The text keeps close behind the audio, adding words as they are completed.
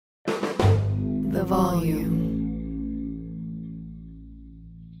the volume.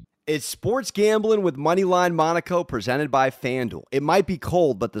 It's Sports Gambling with Moneyline Monaco presented by FanDuel. It might be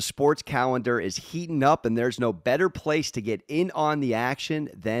cold, but the sports calendar is heating up, and there's no better place to get in on the action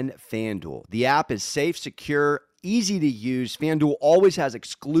than FanDuel. The app is safe, secure, easy to use. FanDuel always has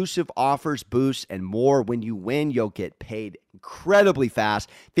exclusive offers, boosts, and more. When you win, you'll get paid incredibly fast.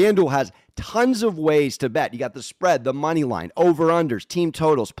 FanDuel has tons of ways to bet. You got the spread, the money line, over-unders, team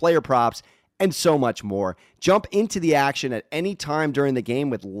totals, player props, and so much more. Jump into the action at any time during the game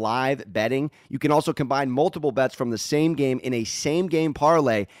with live betting. You can also combine multiple bets from the same game in a same-game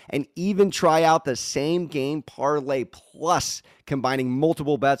parlay and even try out the same-game parlay plus, combining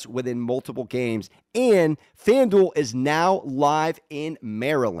multiple bets within multiple games. And FanDuel is now live in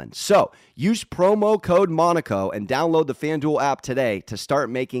Maryland. So use promo code Monaco and download the FanDuel app today to start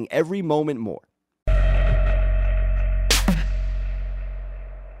making every moment more.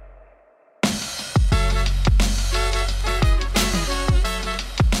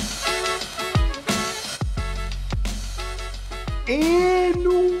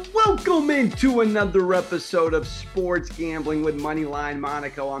 And welcome into another episode of Sports Gambling with Moneyline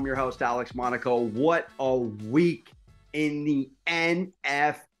Monaco. I'm your host, Alex Monaco. What a week in the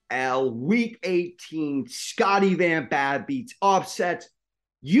NFL. Week 18, Scotty Van Bad beats upsets.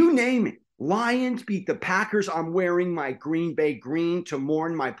 You name it. Lions beat the Packers. I'm wearing my Green Bay green to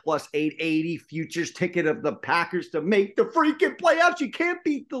mourn my plus 880 futures ticket of the Packers to make the freaking playoffs. You can't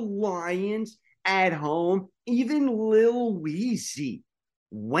beat the Lions at home. Even Lil Weezy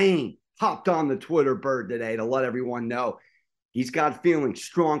Wayne hopped on the Twitter bird today to let everyone know he's got feelings,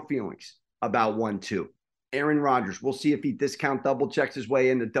 strong feelings about 1-2. Aaron Rodgers, we'll see if he discount double checks his way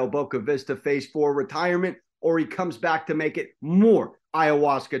into Del Boca Vista Phase 4 retirement, or he comes back to make it more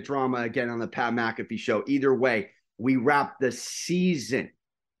ayahuasca drama again on the Pat McAfee show. Either way, we wrap the season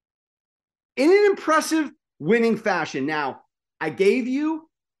in an impressive winning fashion. Now, I gave you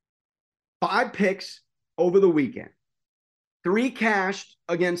 5 picks over the weekend. 3 cashed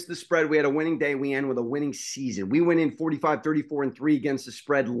against the spread. We had a winning day. We end with a winning season. We went in 45, 34, and 3 against the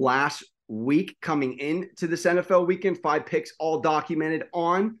spread last week coming into this NFL weekend. 5 picks all documented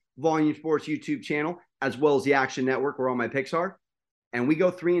on Volume Sports YouTube channel, as well as the Action Network where all my picks are. And we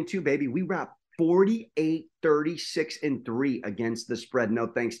go 3-2, baby. We wrap 48, 36, and 3 against the spread. No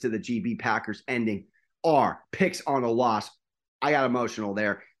thanks to the GB Packers ending our picks on a loss. I got emotional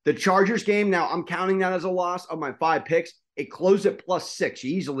there. The Chargers game, now I'm counting that as a loss of my 5 picks. It closed at +6.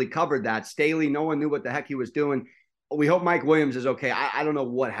 You easily covered that. Staley, no one knew what the heck he was doing. We hope Mike Williams is okay. I don't know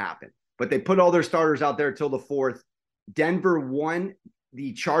what happened, but they put all their starters out there till the 4th. Denver won.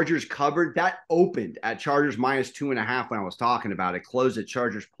 The Chargers covered. That opened at Chargers -2.5 when I was talking about it. Closed at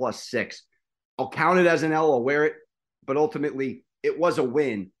Chargers +6. I'll count it as an L. I'll wear it, but ultimately it was a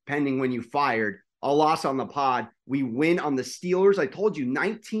win pending when you fired. A loss on the pod. We win on the Steelers. I told you,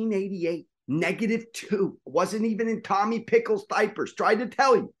 1988, -2. Wasn't even in Tommy Pickles' diapers. Tried to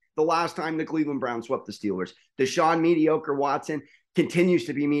tell you the last time the Cleveland Browns swept the Steelers. Deshaun mediocre Watson continues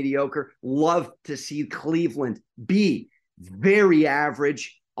to be mediocre. Love to see Cleveland be very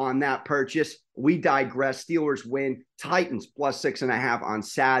average on that purchase. We digress. Steelers win. Titans +6.5 on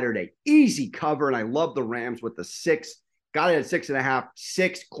Saturday. Easy cover, and I love the Rams with the 6. Got it at 6.5,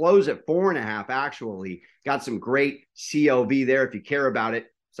 6, close at 4.5, actually. Got some great COV there if you care about it.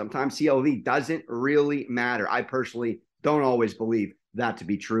 Sometimes COV doesn't really matter. I personally don't always believe that to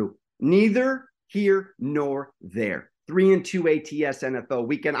be true. Neither here nor there. 3-2 ATS NFL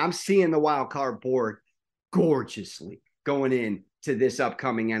weekend. I'm seeing the wild card board gorgeously going in to this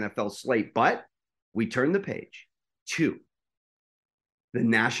upcoming NFL slate. But we turn the page to the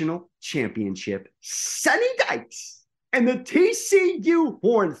National Championship Sunny Dice. And the TCU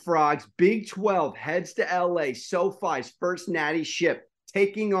Horned Frogs, Big 12, heads to LA, SoFi's first natty ship,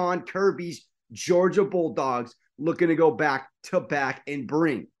 taking on Kirby's Georgia Bulldogs, looking to go back-to-back and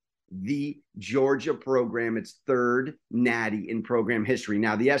bring the Georgia program its 3rd natty in program history.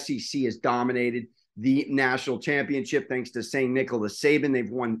 Now, the SEC has dominated the national championship thanks to St. Nicholas Saban.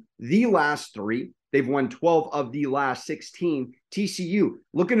 They've won the last 3. They've won 12 of the last 16. TCU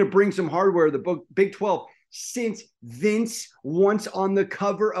looking to bring some hardware to the Big 12. Since Vince, once on the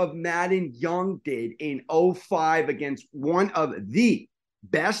cover of Madden Young, did in 05 against one of the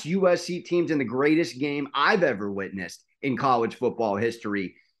best USC teams in the greatest game I've ever witnessed in college football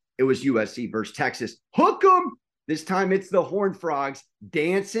history. It was USC versus Texas. Hook 'em! This time it's the Horned Frogs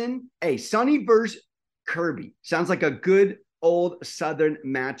dancing. Hey, Sonny versus Kirby. Sounds like a good old Southern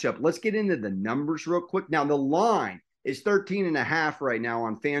matchup. Let's get into the numbers real quick. Now, the line is 13.5 right now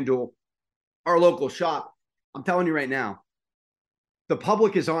on FanDuel, our local shop. I'm telling you right now, the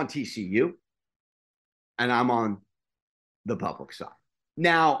public is on TCU. and I'm on the public side.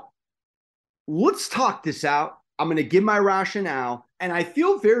 Now, let's talk this out. I'm going to give my rationale, and I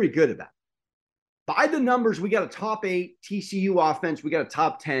feel very good about it. By the numbers, we got a top 8 TCU offense. We got a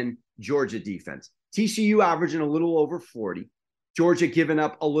top 10 Georgia defense. TCU averaging a little over 40. Georgia giving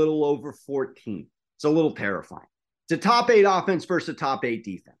up a little over 14. It's a little terrifying. It's a top 8 offense versus a top 8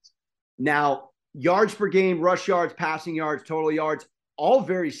 defense. Now, yards per game, rush yards, passing yards, total yards, all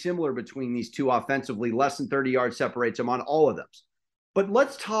very similar between these two offensively. Less than 30 yards separates them on all of those. But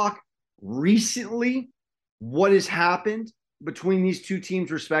let's talk recently what has happened between these two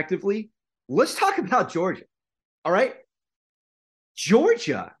teams respectively. Let's talk about Georgia. All right.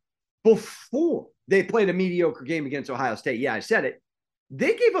 Georgia, before they played a mediocre game against Ohio State, yeah, I said it,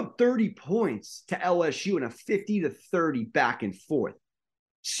 they gave up 30 points to LSU in a 50-30 back and forth.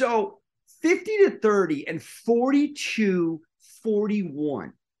 So 50-30 and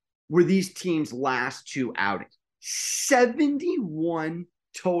 42-41 were these teams' last two outings. 71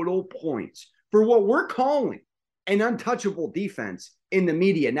 total points for what we're calling an untouchable defense in the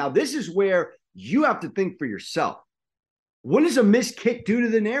media. Now, this is where you have to think for yourself. What does a missed kick do to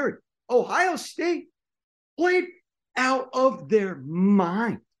the narrative? Ohio State played out of their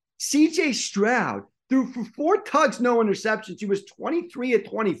mind. CJ Stroud threw for 4 tugs, no interceptions. He was 23 of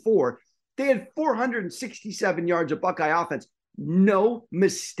 24. They had 467 yards of Buckeye offense. No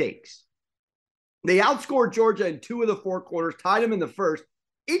mistakes. They outscored Georgia in 2 of the 4 quarters, tied them in the first.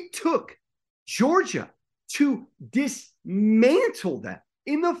 It took Georgia to dismantle them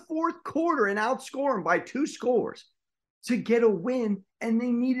in the 4th quarter and outscore them by 2 scores to get a win, and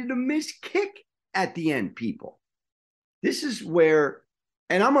they needed a missed kick at the end, people. This is where,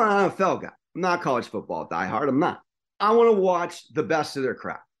 and I'm an NFL guy. I'm not college football diehard. I'm not. I want to watch the best of their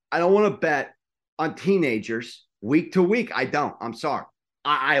craft. I don't want to bet on teenagers week to week. I don't. I'm sorry.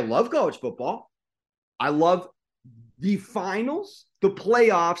 I love college football. I love the finals, the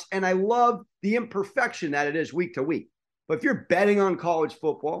playoffs, and I love the imperfection that it is week to week. But if you're betting on college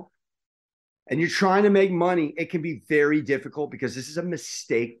football and you're trying to make money, it can be very difficult because this is a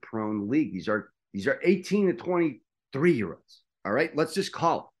mistake-prone league. These are 18 to 23-year-olds. All right, let's just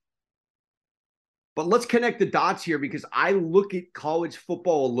call it. But let's connect the dots here because I look at college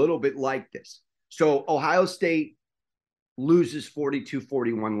football a little bit like this. So Ohio State loses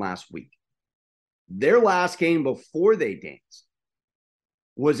 42-41 last week. Their last game before they danced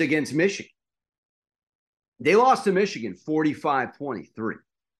was against Michigan. They lost to Michigan 45-23,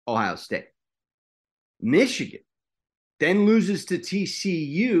 Ohio State. Michigan then loses to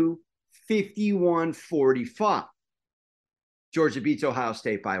TCU 51-45. Georgia beats Ohio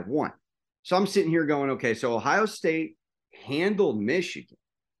State by 1. So I'm sitting here going, okay, so Ohio State handled Michigan,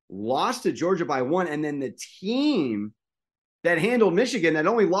 lost to Georgia by 1, and then the team that handled Michigan that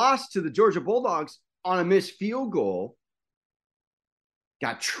only lost to the Georgia Bulldogs on a missed field goal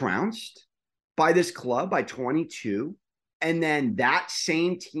got trounced by this club by 22. And then that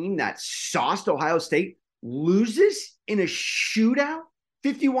same team that sauced Ohio State loses in a shootout,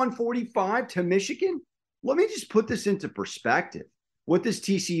 51-45 to Michigan. Let me just put this into perspective, what this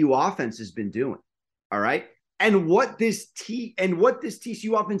TCU offense has been doing, all right? And what this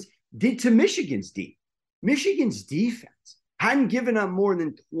TCU offense did to Michigan's defense. Michigan's defense hadn't given up more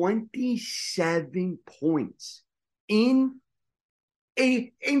than 27 points in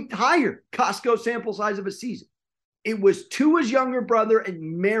an entire Costco sample size of a season. It was Tua's younger brother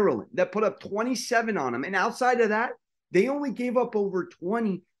and Maryland that put up 27 on them. And outside of that, they only gave up over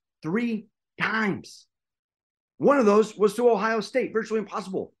 23 times. One of those was to Ohio State. Virtually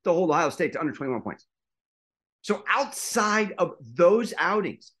impossible to hold Ohio State to under 21 points. So outside of those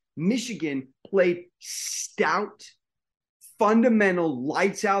outings, Michigan played stout, fundamental,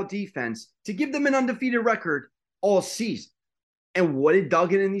 lights-out defense to give them an undefeated record all season. And what did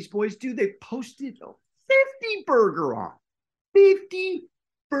Duggan and these boys do? They posted a 50-burger on.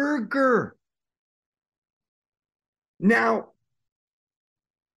 50-burger. Now,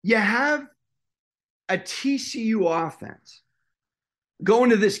 you have a TCU offense going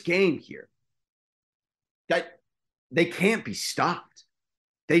to this game here that they can't be stopped.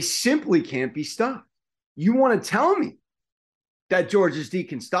 They simply can't be stopped. You want to tell me that Georgia's D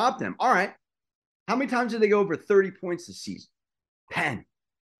can stop them? All right. How many times did they go over 30 points this season? 10.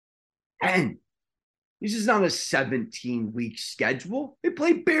 This is not a 17-week schedule. They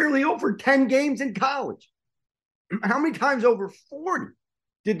played barely over 10 games in college. How many times over 40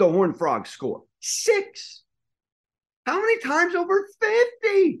 did the Horned Frogs score? 6. How many times over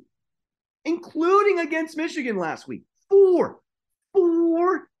 50? Including against Michigan last week. 4.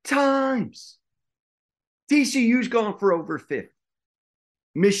 4 times. TCU's gone for over 50.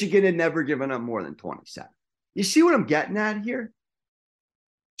 Michigan had never given up more than 27. You see what I'm getting at here?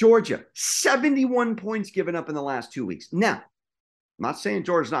 Georgia, 71 points given up in the last 2 weeks. Now, I'm not saying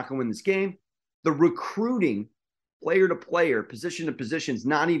Georgia's not going to win this game. The recruiting, player to player, position to position, is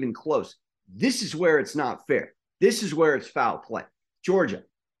not even close. This is where it's not fair. This is where it's foul play. Georgia,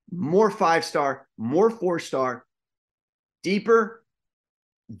 more 5-star, more 4-star, deeper,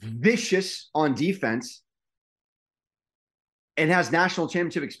 vicious on defense, and has national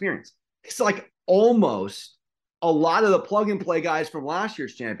championship experience. It's like almost a lot of the plug and play guys from last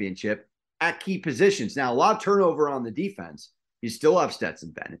year's championship at key positions. Now, a lot of turnover on the defense. You still have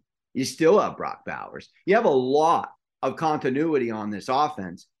Stetson Bennett. You still have Brock Bowers. You have a lot of continuity on this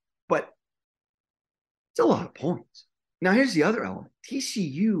offense, but it's a lot of points. Now, here's the other element.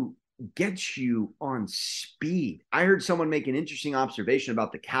 TCU gets you on speed. I heard someone make an interesting observation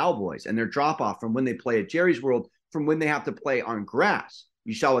about the Cowboys and their drop-off from when they play at Jerry's World from when they have to play on grass.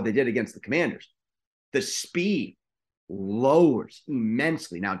 You saw what they did against the Commanders. The speed lowers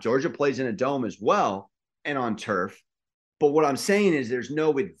immensely. Now, Georgia plays in a dome as well and on turf. But what I'm saying is there's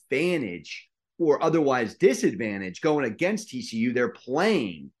no advantage or otherwise disadvantage going against TCU. They're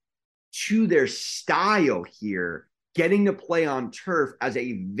playing to their style here, getting to play on turf as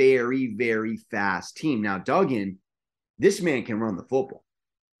a very, very fast team. Now, Duggan, this man can run the football,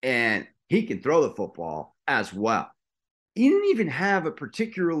 and he can throw the football as well. He didn't even have a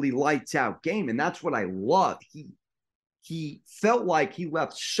particularly lights out game, and that's what I love. He felt like he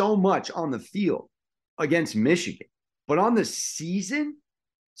left so much on the field against Michigan. But on the season,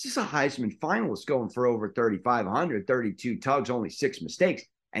 this is a Heisman finalist going for over 3,500, 32 tugs, only 6 mistakes,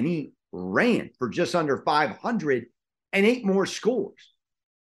 and he ran for just under 500 and 8 more scores.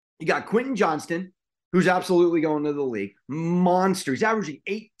 You got Quentin Johnston, who's absolutely going to the league. Monster. He's averaging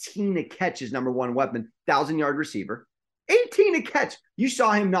 18 a catch, his number one weapon, 1,000-yard receiver. 18 a catch. You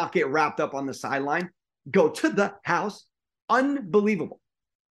saw him not get wrapped up on the sideline, go to the house. Unbelievable.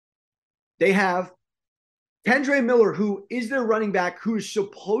 They have Kendre Miller, who is their running back, who is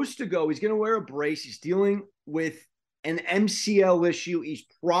supposed to go. He's going to wear a brace. He's dealing with an MCL issue. He's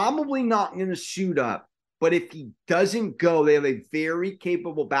probably not going to suit up. But if he doesn't go, they have a very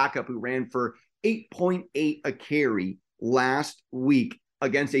capable backup who ran for 8.8 a carry last week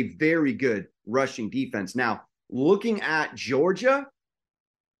against a very good rushing defense. Now, looking at Georgia,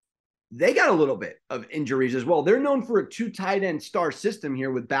 they got a little bit of injuries as well. They're known for a 2 tight end star system here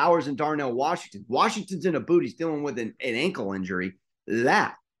with Bowers and Darnell Washington. Washington's in a boot. He's dealing with an ankle injury.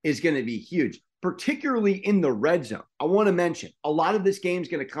 That is going to be huge, particularly in the red zone. I want to mention a lot of this game is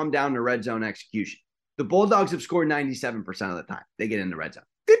going to come down to red zone execution. The Bulldogs have scored 97% of the time they get in the red zone.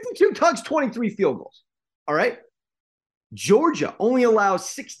 52 tugs, 23 field goals. All right. Georgia only allows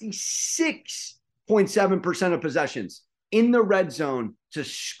 66.7% of possessions in the red zone to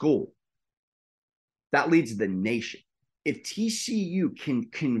score. That leads the nation. If TCU can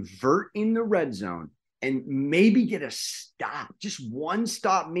convert in the red zone and maybe get a stop, just one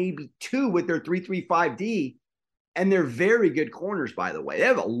stop, maybe 2 with their 3-3-5D, and they're very good corners, by the way. They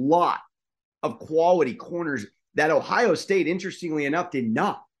have a lot of quality corners that Ohio State, interestingly enough, did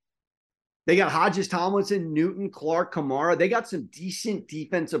not. They got Hodges Tomlinson, Newton, Clark, Kamara. They got some decent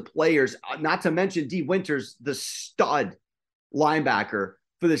defensive players, not to mention D. Winters, the stud linebacker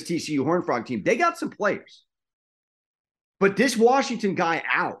for this TCU Horned Frog team. They got some players. But this Washington guy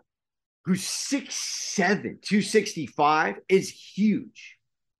out, who's 6'7", 265, is huge.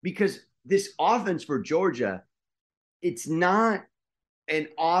 Because this offense for Georgia, it's not an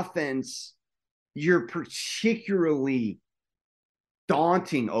offense you're particularly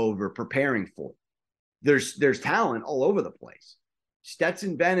daunting over preparing for. There's talent all over the place.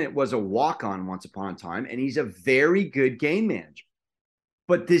 Stetson Bennett was a walk-on once upon a time, and he's a very good game manager.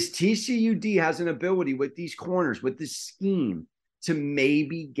 But this TCU D has an ability with these corners, with this scheme, to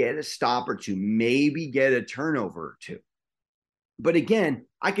maybe get a stop or two, maybe get a turnover or two. But again,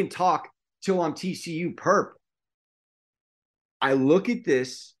 I can talk till I'm TCU perp. I look at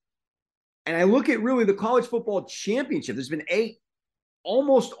this, and I look at really the college football championship. There's been 8.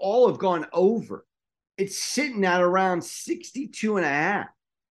 Almost all have gone over. It's sitting at around 62.5.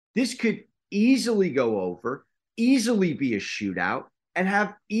 This could easily go over, easily be a shootout, and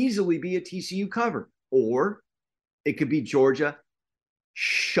have easily be a TCU cover. Or it could be Georgia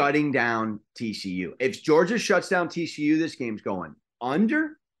shutting down TCU. If Georgia shuts down TCU, this game's going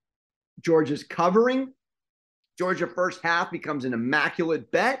under. Georgia's covering. Georgia first half becomes an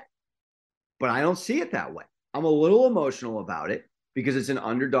immaculate bet. But I don't see it that way. I'm a little emotional about it because it's an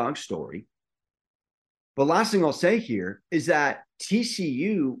underdog story. But last thing I'll say here is that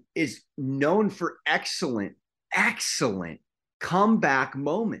TCU is known for excellent comeback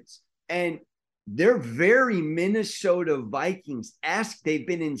moments. And they're very Minnesota Vikings-esque. They've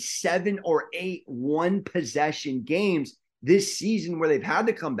been in 7 or 8 one-possession games this season where they've had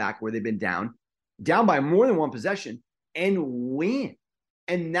to come back, where they've been down by more than one possession and win.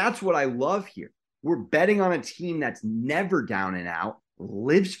 And that's what I love here. We're betting on a team that's never down and out,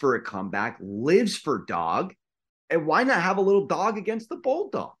 lives for a comeback, lives for dog. And why not have a little dog against the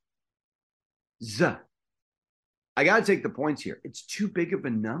Bulldog? I got to take the points here. It's too big of a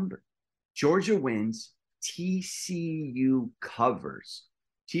number. Georgia wins. TCU covers.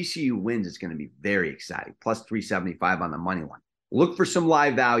 TCU wins. It's going to be very exciting. Plus 375 on the money line. Look for some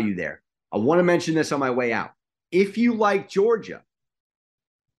live value there. I want to mention this on my way out. If you like Georgia,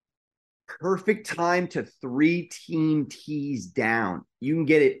 perfect time to 3-team tease down. You can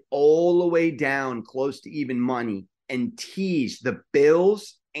get it all the way down close to even money and tease the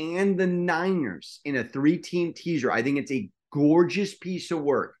Bills and the Niners in a 3-team teaser. I think it's a gorgeous piece of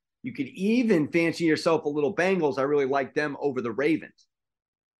work. You could even fancy yourself a little Bengals. I really like them over the Ravens.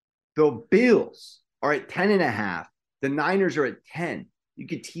 The Bills are at 10.5. The Niners are at 10. You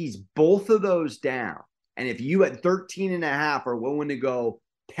could tease both of those down. And if you at 13.5 are willing to go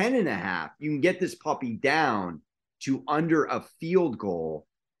 10.5, you can get this puppy down to under a field goal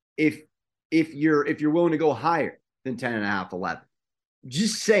if you're willing to go higher than 10.5, 11.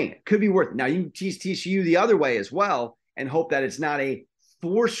 Just saying, it could be worth it. Now, you can tease TCU the other way as well and hope that it's not a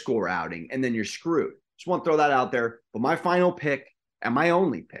 4-score outing and then you're screwed. Just want to throw that out there. But my final pick and my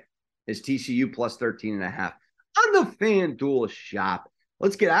only pick is TCU plus 13.5 on the FanDuel shop.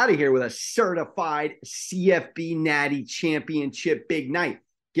 Let's get out of here with a certified CFB Natty Championship big night.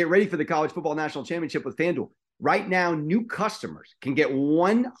 Get ready for the College Football National Championship with FanDuel. Right now, new customers can get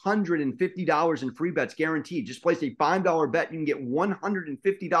 $150 in free bets guaranteed. Just place a $5 bet. You can get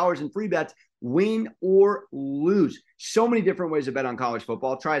 $150 in free bets, win or lose. So many different ways to bet on college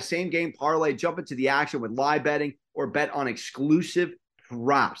football. Try a same-game parlay, jump into the action with live betting, or bet on exclusive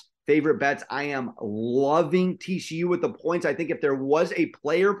props. Favorite bets, I am loving TCU with the points. I think if there was a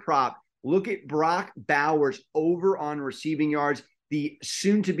player prop, look at Brock Bowers over on receiving yards, the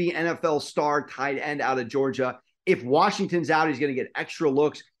soon-to-be NFL star tight end out of Georgia. If Washington's out, he's going to get extra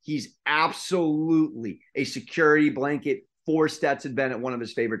looks. He's absolutely a security blanket for Stetson Bennett, one of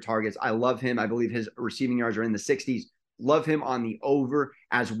his favorite targets. I love him. I believe his receiving yards are in the 60s. Love him on the over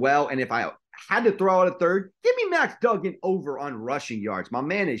as well. And if I had to throw out a third, give me Max Duggan over on rushing yards. My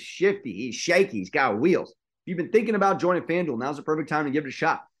man is shifty. He's shaky. He's got wheels. If you've been thinking about joining FanDuel, now's the perfect time to give it a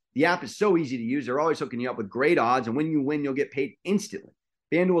shot. The app is so easy to use. They're always hooking you up with great odds, and when you win, you'll get paid instantly.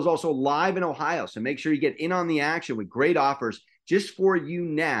 FanDuel is also live in Ohio, so make sure you get in on the action with great offers just for you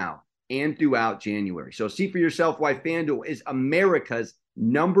now and throughout January. So see for yourself why FanDuel is America's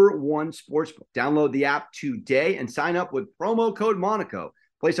 #1 sportsbook. Download the app today and sign up with promo code Monaco.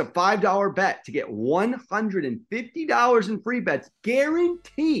 Place a $5 bet to get $150 in free bets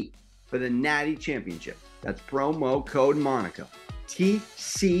guaranteed for the Natty Championship. That's promo code Monaco.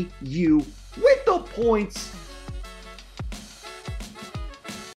 TCU with the points.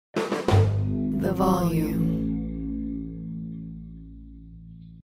 The volume.